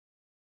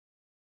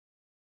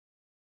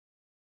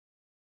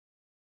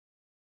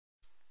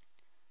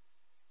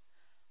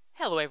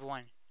Hello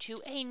everyone to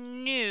a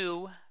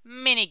new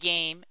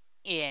minigame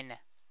in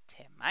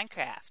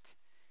Minecraft.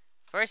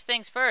 First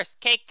things first,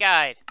 cake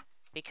guide.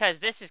 Because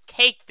this is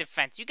cake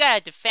defense. You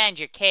gotta defend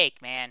your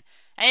cake, man.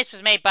 And this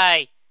was made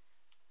by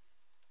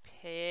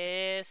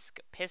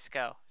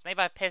Pisco. It's made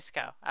by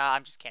Pisco.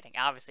 I'm just kidding.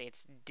 Obviously,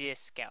 it's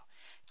Disco.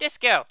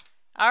 Disco.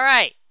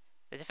 Alright.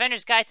 The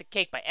Defender's Guide to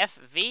Cake by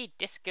FV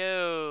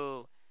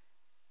Disco.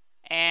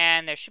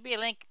 And there should be a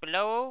link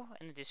below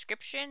in the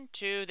description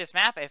to this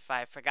map. If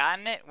I've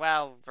forgotten it,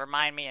 well,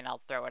 remind me and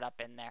I'll throw it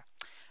up in there.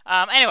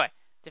 Anyway,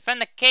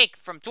 defend the cake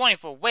from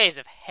 24 waves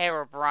of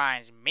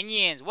Herobrine's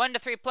minions. 1 to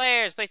 3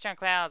 players. Place turn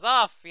clouds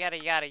off.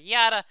 Yada, yada,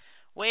 yada.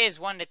 Waves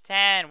 1 to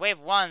 10. Wave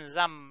 1,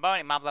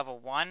 Zamboni. Mob level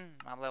 1.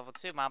 Mob level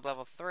 2. Mob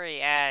level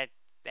 3. Add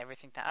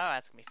everything to... Oh,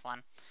 that's going to be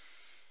fun.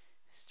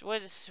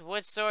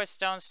 Wood sword,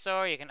 stone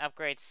sword. You can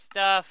upgrade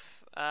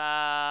stuff.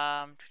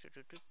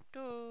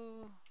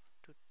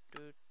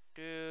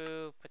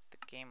 Put the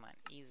game on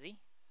easy.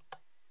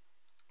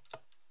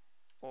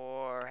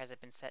 Or has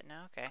it been set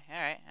now? Okay,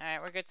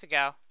 alright, we're good to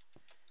go.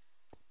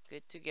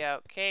 Good to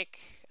go. Cake.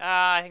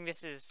 I think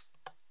this is...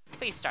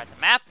 Please start the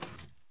map.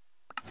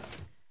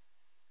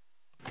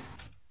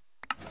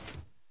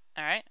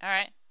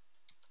 Alright.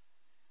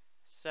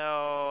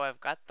 So, I've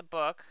got the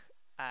book.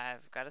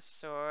 I've got a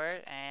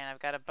sword, and I've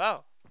got a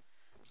bow.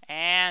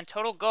 And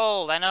total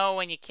gold. I know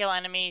when you kill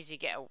enemies, you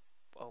get...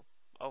 Oh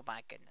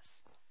my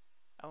goodness.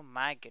 Oh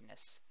my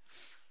goodness.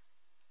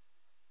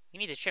 You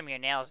need to trim your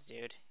nails,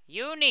 dude.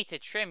 You need to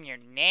trim your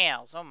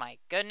nails. Oh my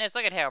goodness.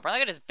 Look at Herobrine.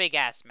 Look at his big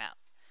ass mouth.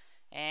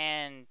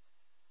 And...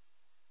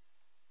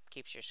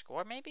 keeps your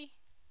score, maybe?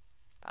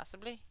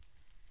 Possibly?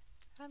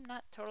 I'm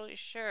not totally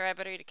sure. I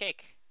better eat a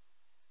cake.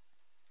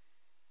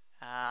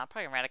 I'm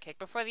probably gonna run out of cake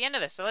before the end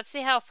of this. So let's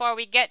see how far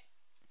we get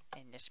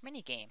in this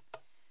minigame.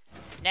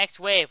 Next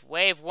wave.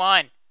 Wave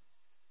 1.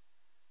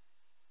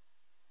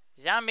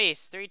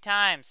 Zombies. 3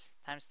 times.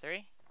 Times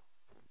 3?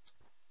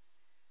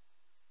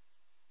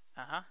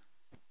 Uh-oh.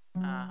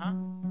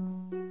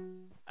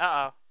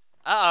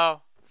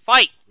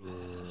 Fight!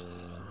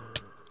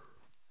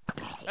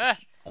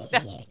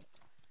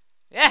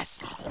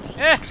 Yes!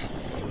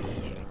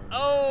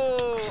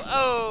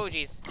 Oh,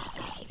 jeez.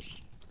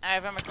 If I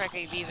remember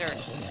correctly, these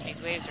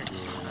waves are...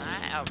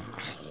 Oh,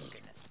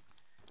 goodness.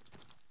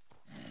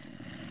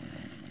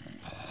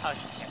 Oh,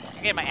 shit. I'm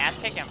getting my ass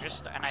kicked, and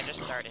I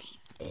just started.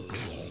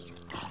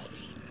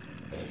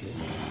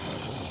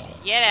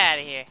 Get out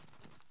of here.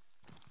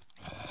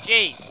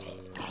 Jeez.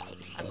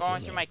 I'm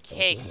going through my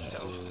cake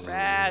so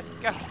fast.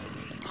 Go.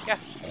 Get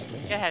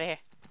out of here.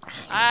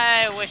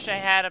 I wish I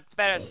had a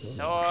better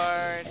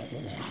sword.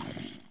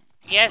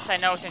 Yes, I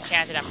know it's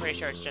enchanted. I'm pretty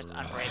sure it's just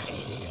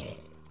unbreaking.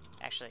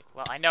 Actually,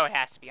 well, I know it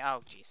has to be.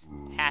 Oh, jeez.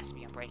 It has to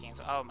be unbreaking.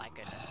 So, oh, my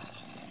goodness.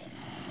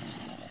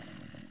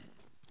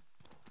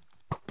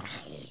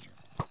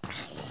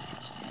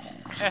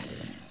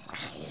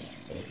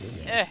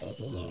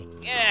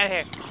 Get out of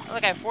here.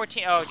 Look, I have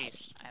 14. Oh,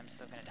 jeez. I'm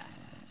so gonna die.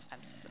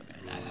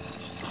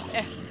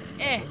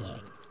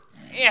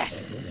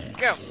 Yes!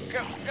 Go!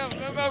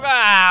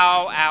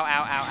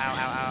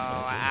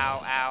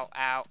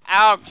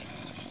 Ow! Jeez.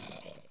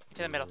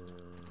 Into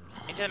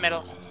the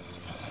middle.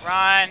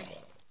 Run!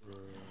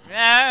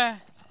 Damn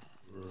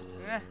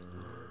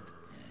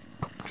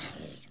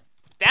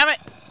it!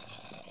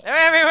 They're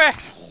everywhere!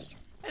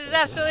 This is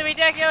absolutely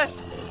ridiculous!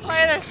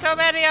 Why are there so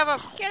many of them?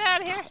 Get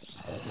out of here!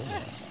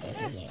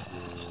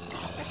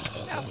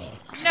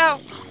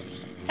 No!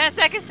 10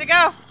 seconds to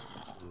go!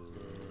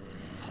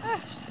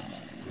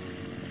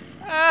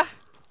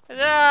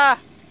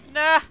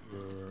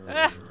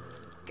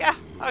 Go!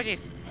 Oh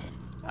jeez.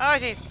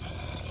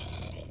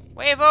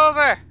 Wave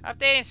over!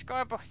 Updating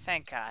scoreboard.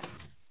 Thank God.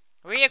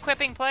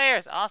 Re-equipping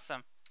players.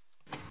 Awesome.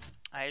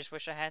 I just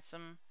wish I had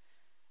some...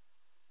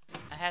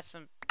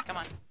 Come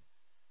on.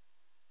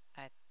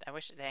 I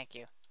wish... Thank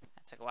you.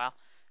 That took a while.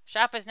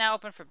 Shop is now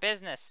open for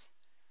business.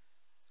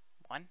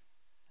 1?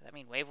 Does that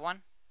mean wave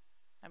 1?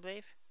 I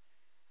believe.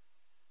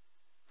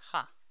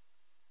 Huh.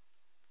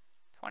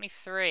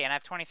 23, and I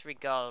have 23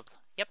 gold.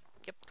 Yep,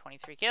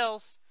 23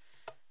 kills.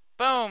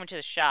 Boom, into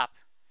the shop.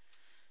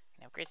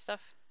 Can I upgrade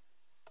stuff?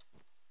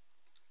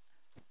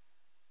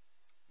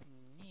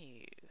 No.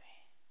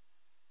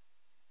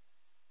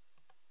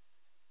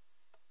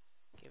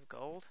 Give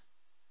gold.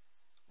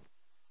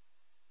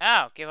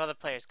 Oh, give other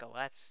players gold.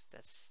 That's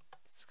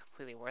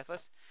completely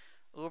worthless.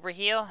 Uber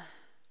heal.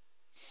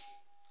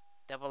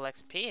 Double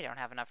XP. I don't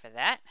have enough for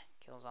that.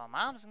 Kills all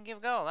mobs and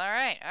give gold.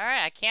 Alright.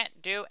 I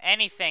can't do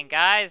anything,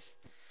 guys.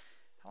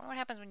 I wonder what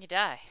happens when you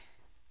die.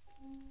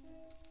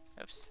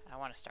 Oops. I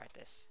want to start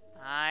this.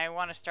 I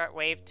want to start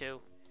wave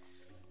 2.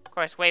 Of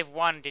course, wave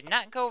 1 did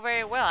not go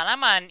very well, and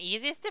I'm on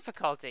easiest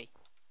difficulty.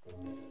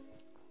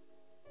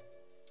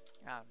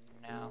 Oh,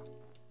 no.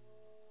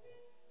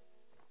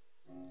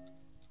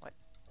 What?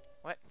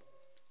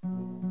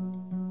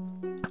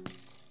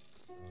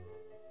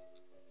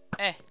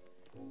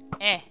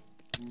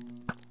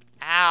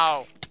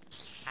 Ow.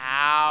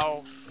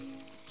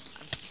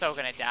 I'm so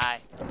gonna die.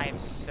 I am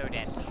so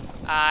dead.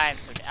 I'm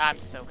so dead. I'm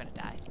so gonna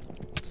die.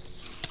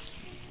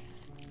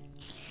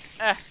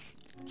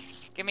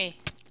 Give me.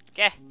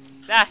 Get.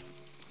 Ah.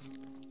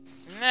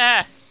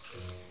 Nah.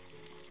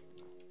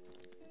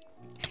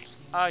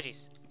 Oh, jeez.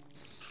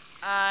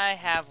 I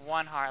have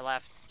 1 heart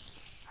left.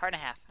 Heart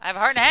and a half. I have a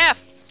heart and a half!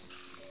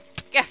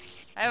 Yeah,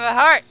 I have a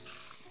heart!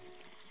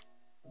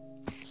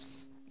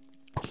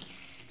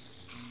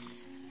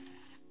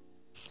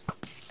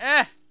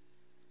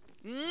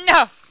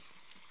 No!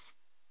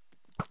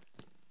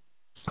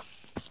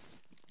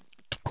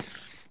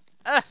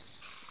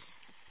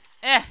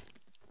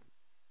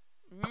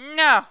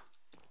 No!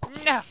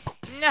 No!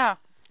 No!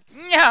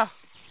 No!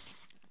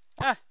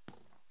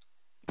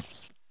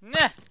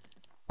 Nah!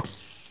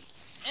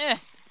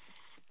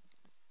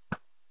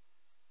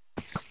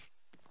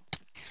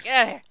 Get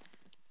out of here!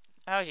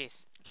 Oh,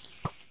 jeez.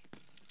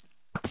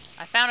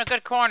 I found a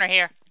good corner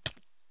here.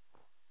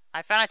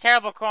 I found a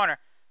terrible corner.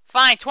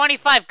 Fine,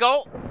 25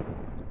 gold.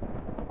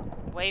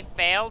 Wave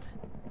failed.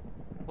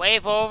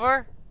 Wave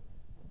over.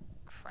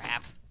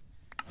 Crap.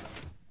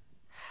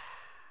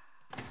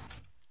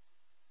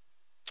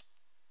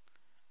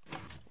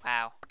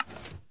 Wow.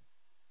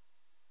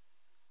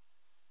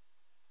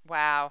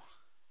 Wow.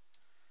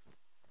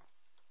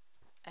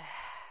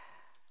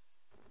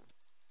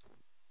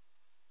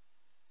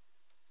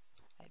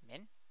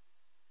 Admin?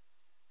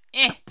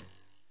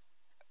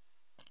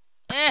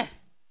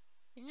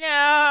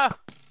 No!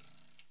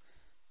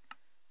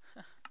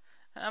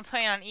 I'm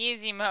playing on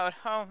easy mode.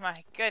 Oh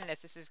my goodness,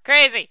 this is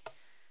crazy!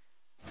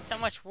 So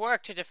much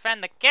work to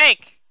defend the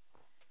cake!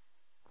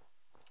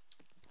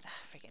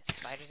 Freaking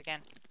spiders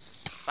again.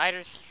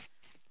 Spiders.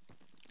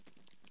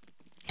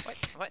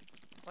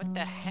 What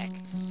the heck?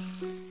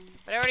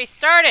 But I already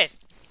started!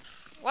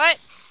 What?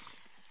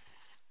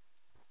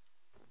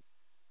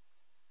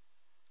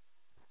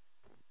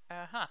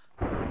 Uh-huh.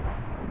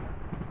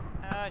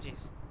 Oh,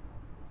 jeez.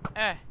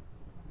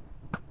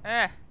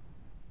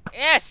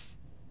 Yes!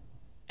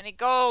 Any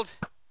gold?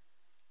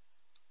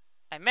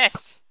 I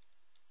missed.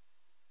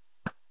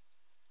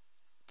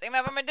 Take him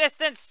out from a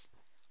distance!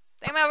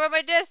 Take him out from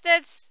a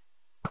distance!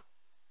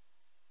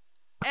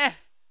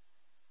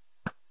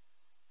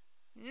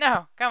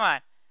 No, come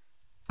on.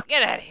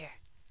 Get out of here.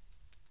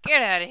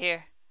 Get out of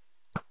here.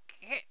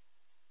 Get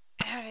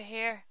out of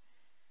here.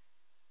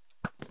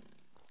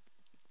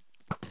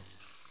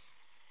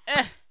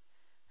 I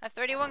have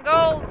 31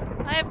 gold.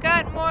 I have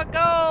gotten more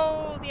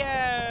gold.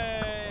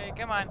 Yay.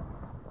 Come on.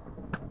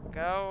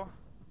 Go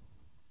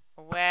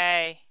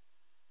away.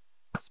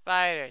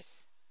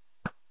 Spiders.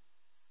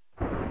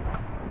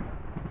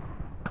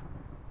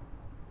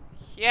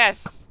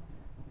 Yes.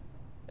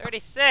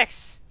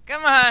 36.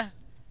 Come on.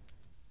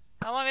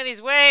 How long are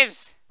these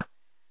waves?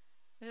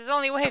 This is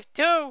only wave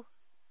 2.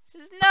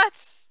 This is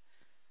nuts.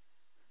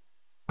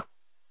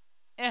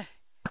 I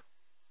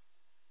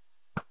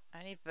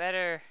need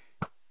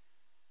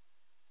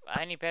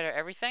better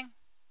everything.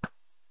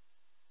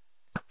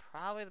 It's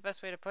probably the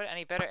best way to put it. I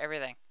need better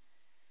everything.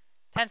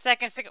 10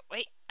 seconds to go.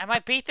 Wait, I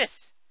might beat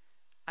this.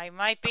 I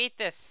might beat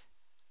this.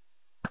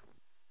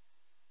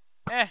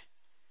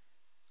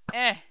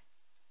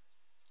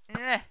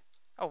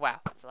 Oh,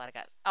 wow. That's a lot of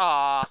guys.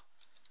 Aww.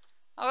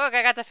 Oh, look,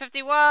 I got to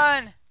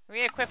 51.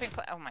 Re-equipping.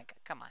 Oh, my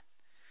God. Come on.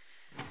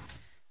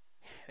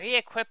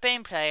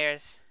 Re-equipping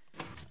players.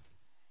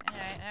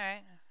 Alright,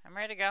 alright. I'm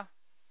ready to go.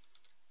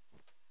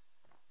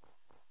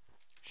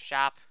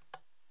 Shop.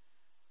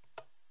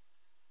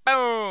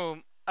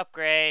 Boom!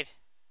 Upgrade.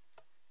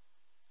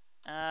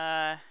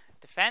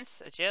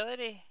 Defense?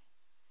 Agility?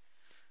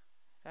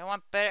 Do I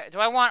want better? Do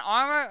I want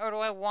armor or do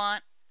I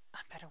want a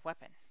better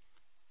weapon?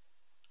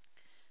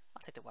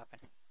 I'll take the weapon.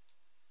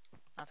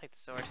 I'll take the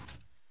sword.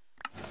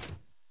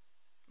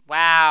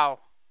 Wow.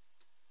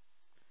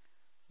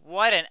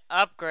 What an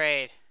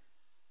upgrade.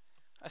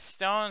 A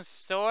stone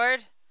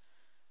sword?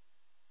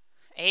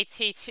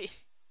 ATT.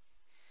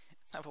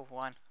 Level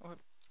 1. What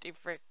do you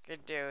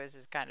freaking do? This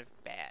is kind of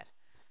bad.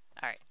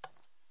 Alright.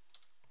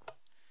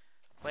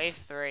 Wave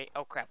 3.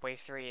 Oh crap, wave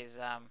 3 is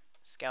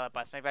skeleton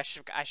butts. Maybe I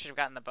should have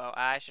gotten the bow.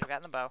 I should have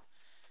gotten the bow.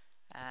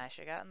 I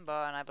should have gotten the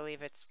bow, and I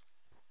believe it's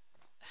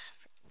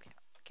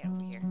get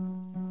over here.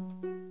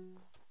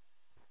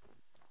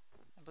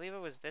 I believe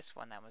it was this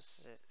one that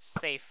was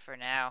safe for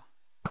now.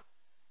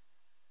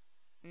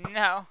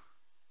 No.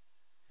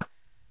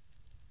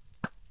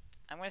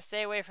 I'm gonna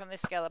stay away from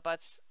these skeleton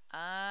butts.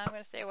 I'm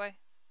gonna stay away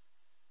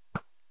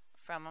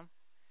from them.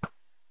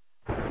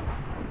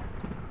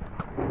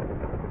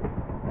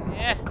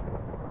 Yeah.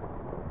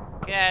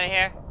 Get out of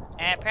here.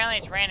 And apparently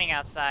it's raining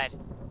outside.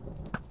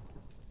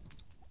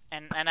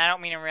 And I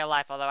don't mean in real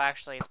life, although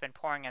actually it's been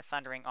pouring and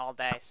thundering all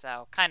day,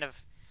 so kind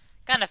of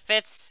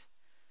fits.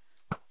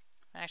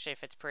 Actually, it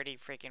fits pretty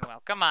freaking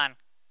well. Come on.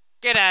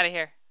 Get out of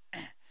here.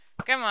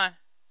 Come on.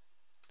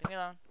 Leave me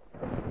alone.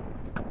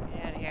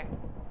 Get out of here.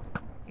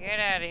 Get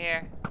out of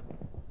here.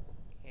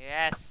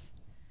 Yes.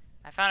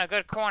 I found a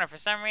good corner. For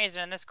some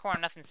reason, in this corner,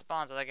 nothing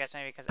spawns. Although I guess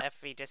maybe because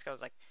FV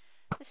Disco's like,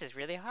 this is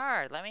really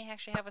hard. Let me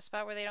actually have a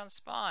spot where they don't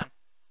spawn.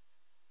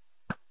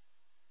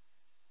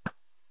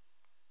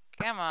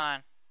 Come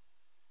on.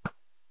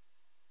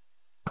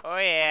 Oh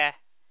yeah.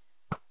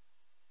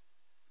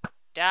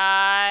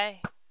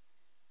 Die.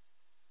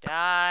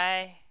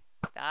 Die.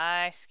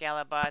 Die,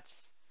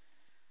 Skelebutts.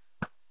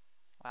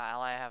 Wow,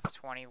 I have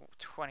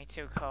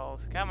 22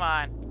 cold. Come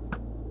on.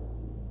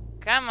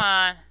 Come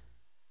on.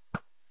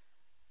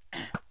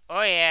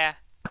 Oh yeah.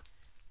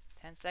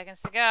 10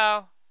 seconds to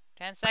go.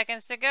 10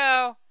 seconds to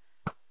go.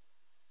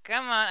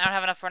 Come on. I don't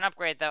have enough for an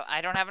upgrade, though. I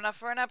don't have enough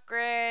for an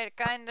upgrade. It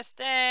kinda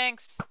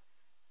stinks.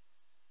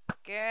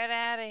 Get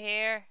out of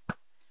here.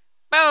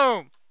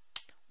 Boom!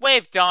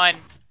 Wave done.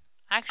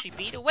 I actually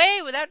beat a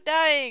wave without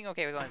dying.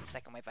 Okay, it was only the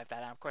second wave I've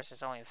died on. Of course,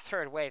 it's only the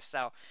third wave,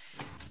 so...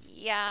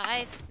 yeah,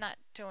 I'm not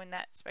doing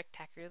that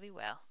spectacularly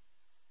well.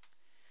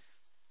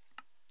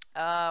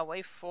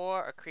 Wave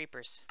 4 or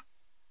creepers?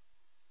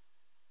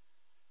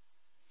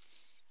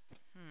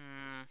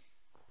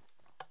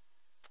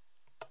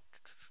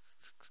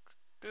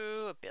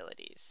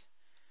 Abilities.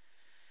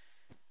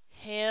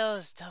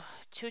 Hails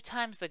 2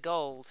 times the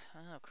gold.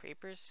 Oh,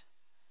 creepers.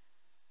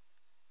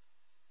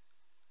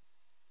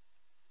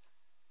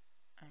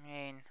 I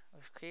mean,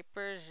 with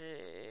creepers,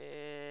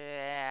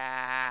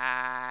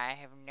 I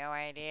have no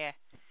idea.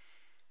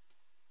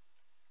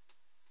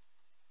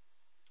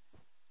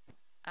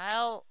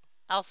 I'll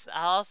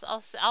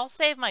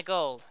save my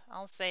gold.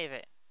 I'll save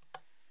it.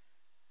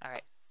 All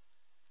right.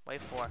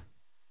 Wave 4.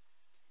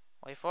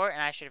 Wave 4,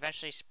 and I should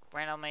eventually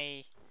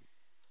randomly...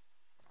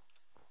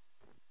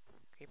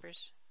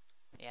 creepers?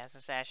 Yeah, I was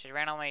gonna say, I should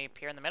randomly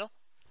appear in the middle.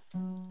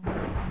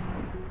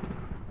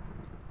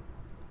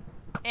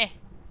 Eh.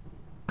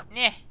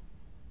 Nah.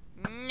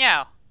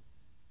 No.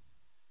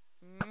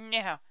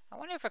 No. I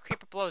wonder if a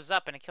creeper blows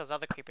up and it kills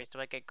other creepers. Do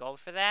I get gold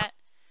for that?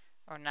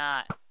 Or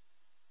not?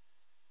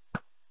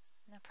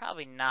 No,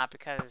 probably not,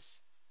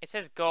 because it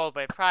says gold,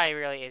 but it probably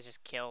really is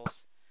just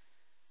kills.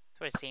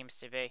 That's what it seems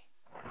to be.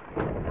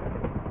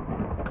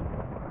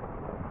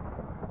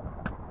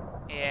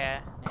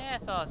 Yeah,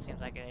 that's all it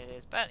seems like it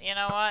is. But you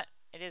know what?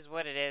 It is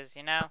what it is,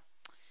 you know?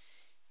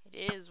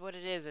 It is what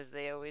it is, as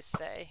they always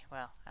say.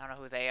 Well, I don't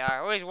know who they are. I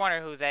always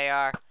wonder who they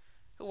are.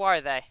 Who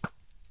are they?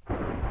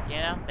 You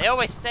know? They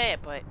always say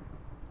it, but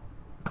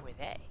who are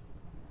they?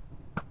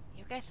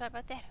 You guys thought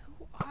about that?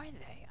 Who are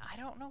they? I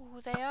don't know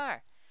who they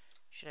are.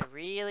 Should I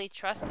really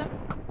trust them?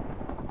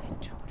 I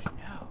don't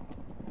know.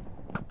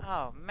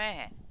 Oh,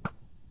 man.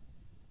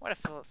 What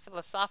a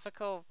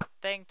philosophical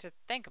thing to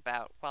think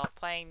about while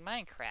playing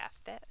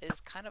Minecraft. That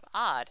is kind of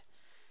odd.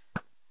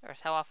 Or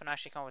how often I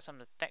actually come up with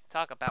something to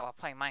talk about while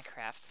playing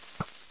Minecraft.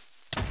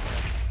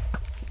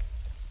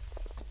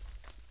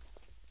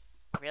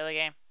 Really,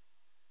 game?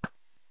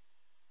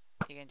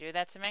 You gonna do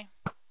that to me?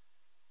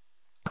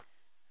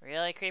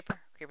 Really, Creeper?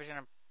 Creeper's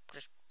gonna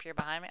just appear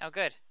behind me? Oh,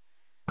 good.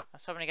 I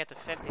was hoping to get to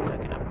 50 so I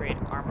can upgrade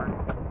armor.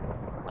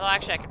 Well,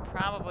 actually, I could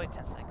probably...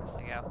 10 seconds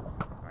to go.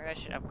 Maybe I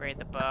should upgrade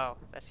the bow.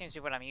 That seems to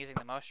be what I'm using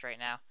the most right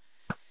now.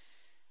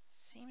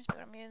 Seems to be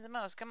what I'm using the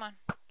most. Come on.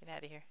 Get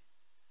out of here.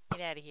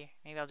 Get out of here.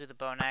 Maybe I'll do the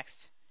bow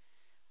next.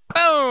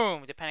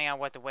 Boom! Depending on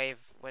what the wave...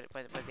 what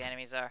the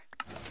enemies are.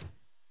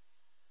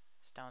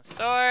 Stone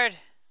sword.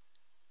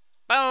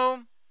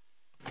 Boom!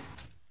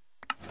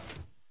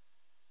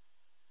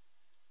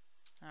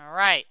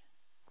 Alright.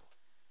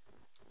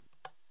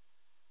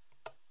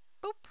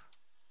 Boop.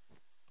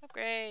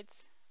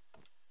 Upgrades.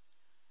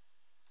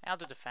 I'll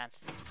do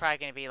defense. It's probably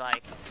gonna be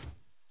like...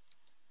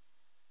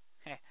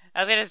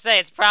 I was gonna say,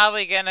 it's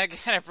probably gonna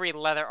breed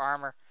leather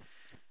armor.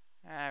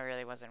 That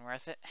really wasn't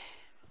worth it.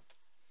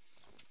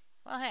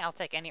 Well, hey, I'll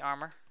take any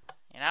armor.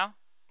 You know?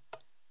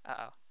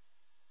 Uh-oh.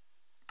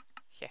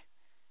 Yeah.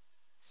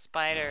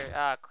 Spider...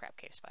 oh, crap,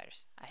 cave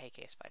spiders. I hate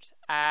cave spiders.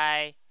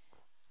 I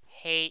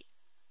hate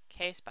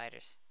cave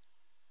spiders.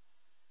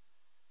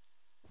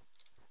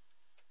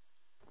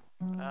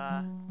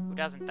 Who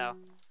doesn't, though?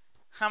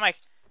 I'm like,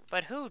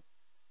 but who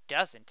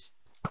doesn't?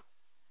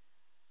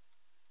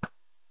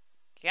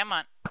 Come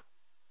on.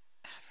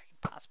 Freaking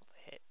impossible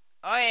to hit.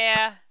 Oh,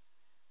 yeah.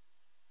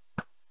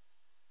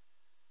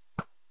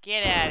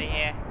 Get out of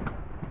here.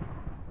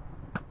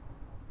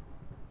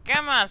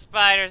 Come on,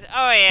 spiders.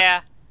 Oh,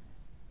 yeah.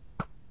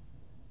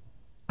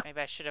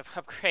 Maybe I should have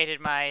upgraded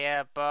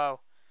my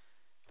bow.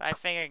 But I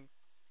figured,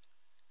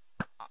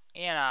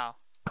 you know,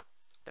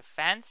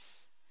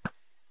 defense would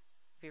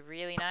be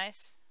really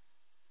nice.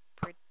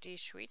 Pretty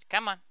sweet.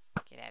 Come on.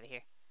 Get out of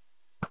here.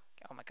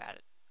 Oh, my God.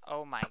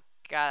 Oh, my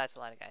God. That's a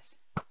lot of guys.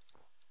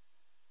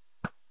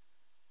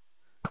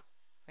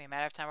 Wait,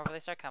 matter of time before they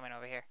start coming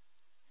over here.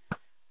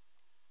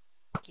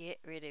 Get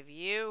rid of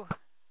you.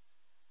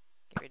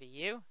 Get rid of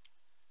you.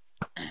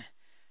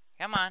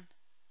 Come on.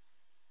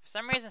 For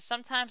some reason,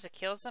 sometimes it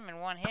kills them in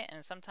one hit,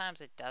 and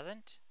sometimes it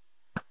doesn't.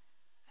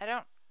 I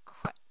don't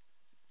quite...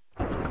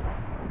 oh, just get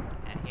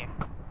out of here.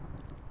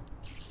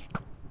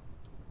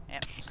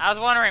 Yep. I was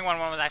wondering when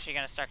one was actually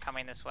going to start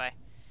coming this way.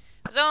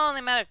 It was only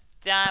a matter of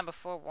time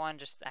before one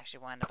just actually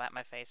wanted to bite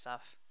my face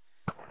off.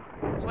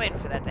 I was waiting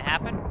for that to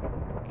happen.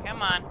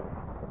 Come on.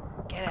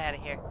 Get out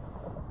of here.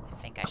 I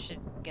think I should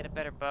get a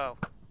better bow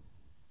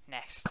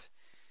next.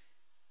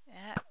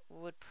 That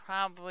would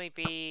probably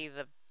be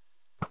the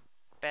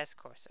best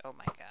course. Oh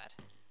my god.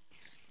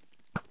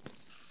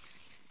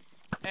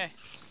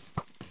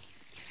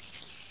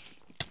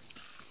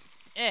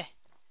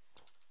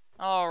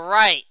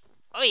 Alright.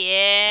 Oh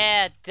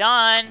yeah,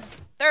 done.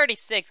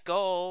 36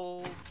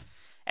 gold.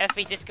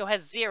 FV Disco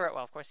has 0.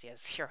 Well, of course he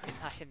has 0. He's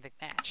not in the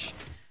match.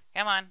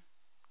 Come on.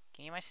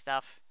 Give me my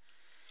stuff.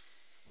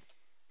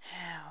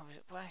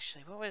 Well,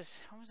 actually, what was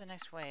the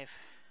next wave?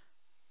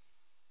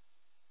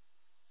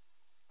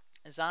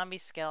 A zombie,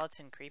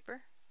 skeleton,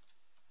 creeper?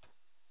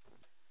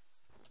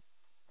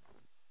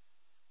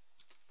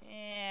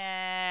 Yeah.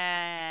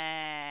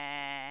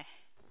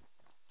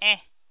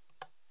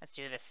 Let's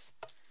do this.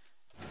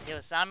 Deal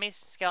with zombies,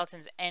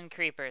 skeletons, and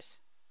creepers.